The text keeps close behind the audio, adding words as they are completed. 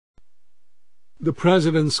The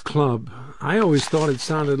President's Club. I always thought it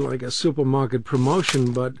sounded like a supermarket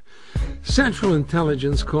promotion, but Central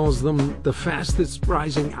Intelligence calls them the fastest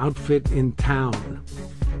rising outfit in town.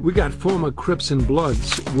 We got former Crips and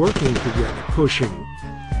Bloods working together, pushing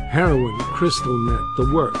heroin, crystal meth,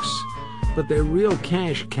 the works. But their real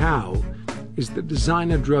cash cow is the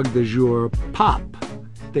designer drug du jour, pop,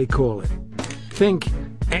 they call it. Think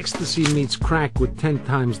ecstasy meets crack with 10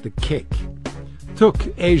 times the kick. Took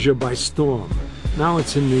Asia by storm. Now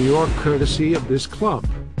it's in New York courtesy of this club.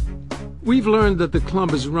 We've learned that the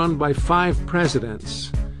club is run by 5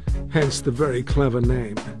 presidents, hence the very clever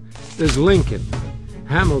name. There's Lincoln,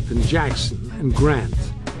 Hamilton, Jackson, and Grant.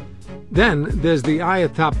 Then there's the eye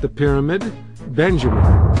atop the pyramid,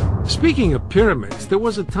 Benjamin. Speaking of pyramids, there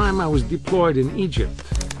was a time I was deployed in Egypt.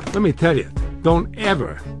 Let me tell you, don't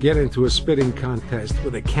ever get into a spitting contest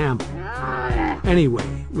with a camel.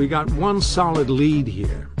 Anyway, we got one solid lead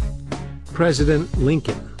here. President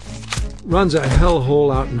Lincoln runs a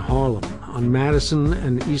hellhole out in Harlem on Madison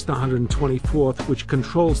and East 124th, which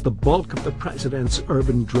controls the bulk of the president's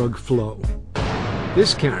urban drug flow.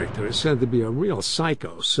 This character is said to be a real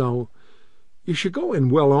psycho, so you should go in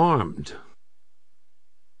well armed.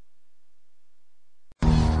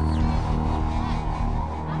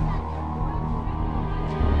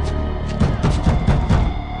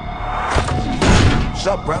 What's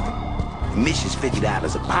up, brother? Admission's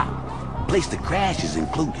 $50 a pop. Place to crash is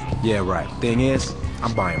included. Yeah, right. Thing is,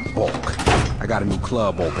 I'm buying bulk. I got a new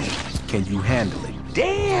club opening. Can you handle it?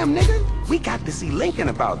 Damn, nigga. We got to see Lincoln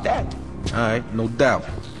about that. Alright, no doubt.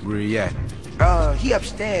 Where he at? He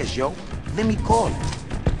upstairs, yo. Let me call him.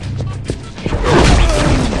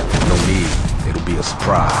 No need. It'll be a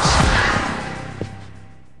surprise.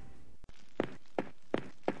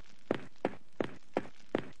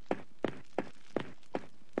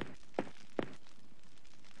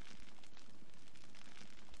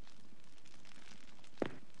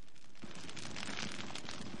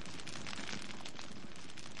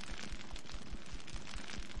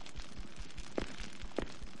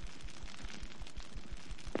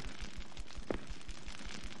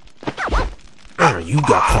 You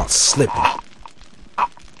got caught slipping.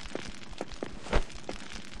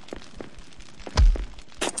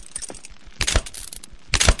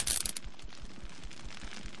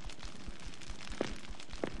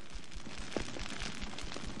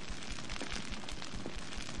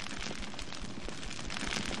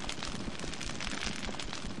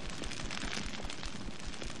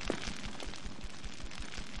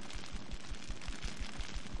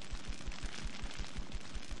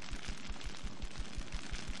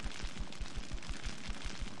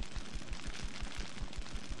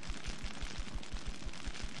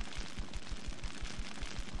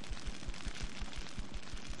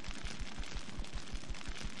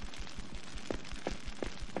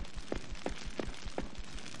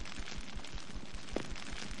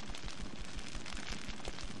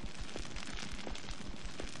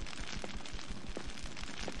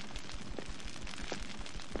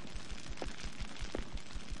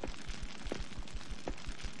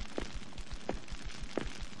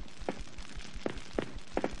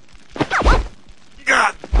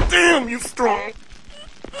 Damn, you strong.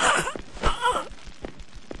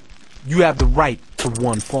 You have the right to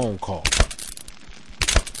one phone call.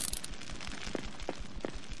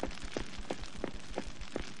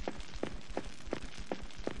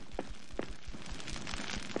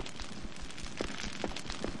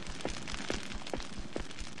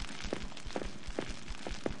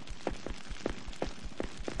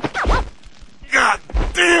 God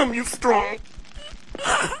damn, you strong.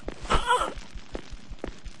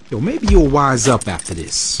 Yo, maybe you'll wise up after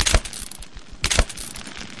this.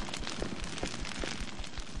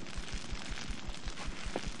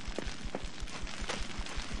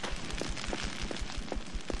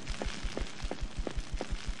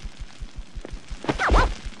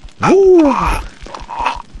 Ooh.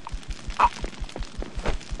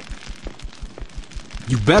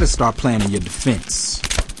 You better start planning your defense.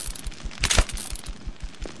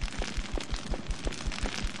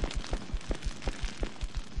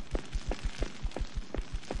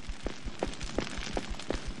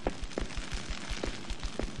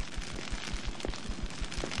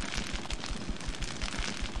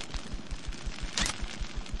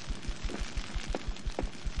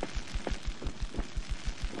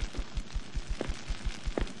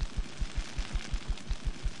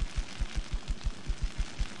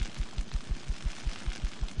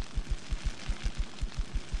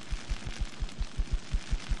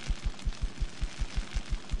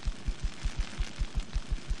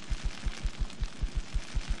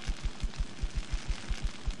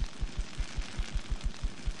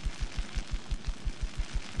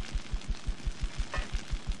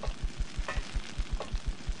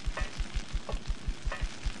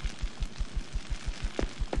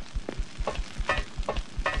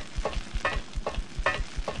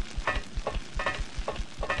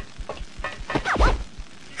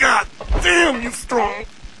 I'm strong.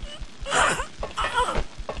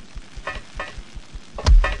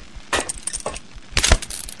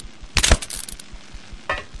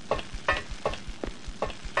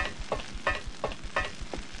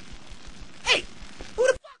 Hey, who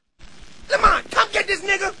the fuck? Lamont, come get this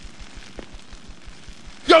nigga.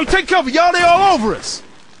 Yo, take cover, y'all. They all over us.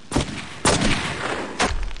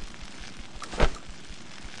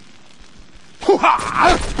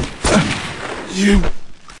 You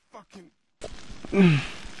fucking...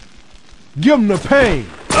 Give him the pain.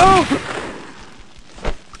 Oh!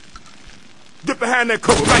 Get behind that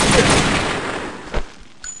cover right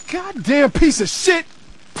there. Goddamn piece of shit.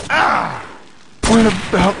 Ah! What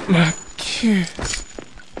about my kids?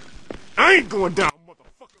 I ain't going down,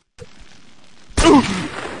 motherfucker.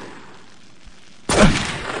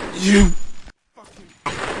 You...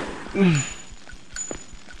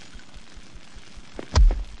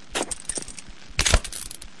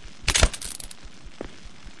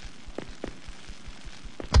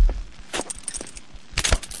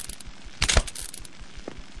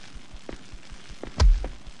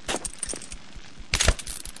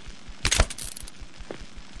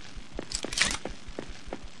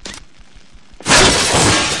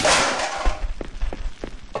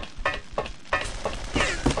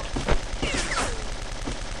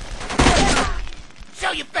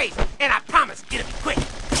 Show your face, and I promise it'll be quick.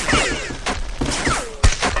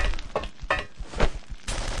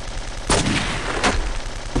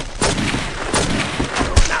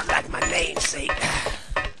 Not like my namesake.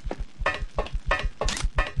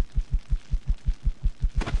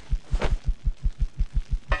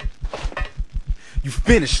 You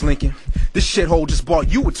finished, Lincoln. This shithole just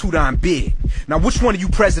bought you a $2 bid. Now, which one of you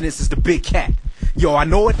presidents is the big cat? Yo, I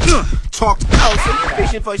know it. Talk to... Oh, so you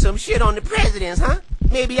fishing for some shit on the presidents, huh?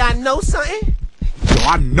 Maybe I know something? Yo,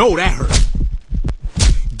 I know that hurt.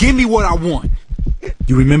 Give me what I want.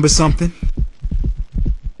 You remember something?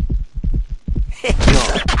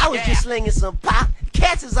 I was just slinging some pop.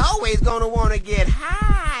 Cats is always gonna wanna get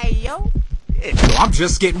high, yo. Yo, I'm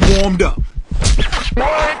just getting warmed up.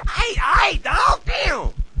 Hey, dog, damn.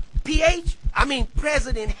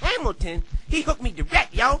 President Hamilton, he hooked me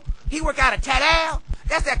direct, yo. He work out of Tadal.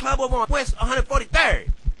 That's that club over on West 143rd.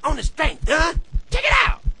 On the strength, huh? Check it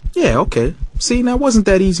out. Yeah, okay. See, that wasn't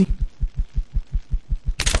that easy.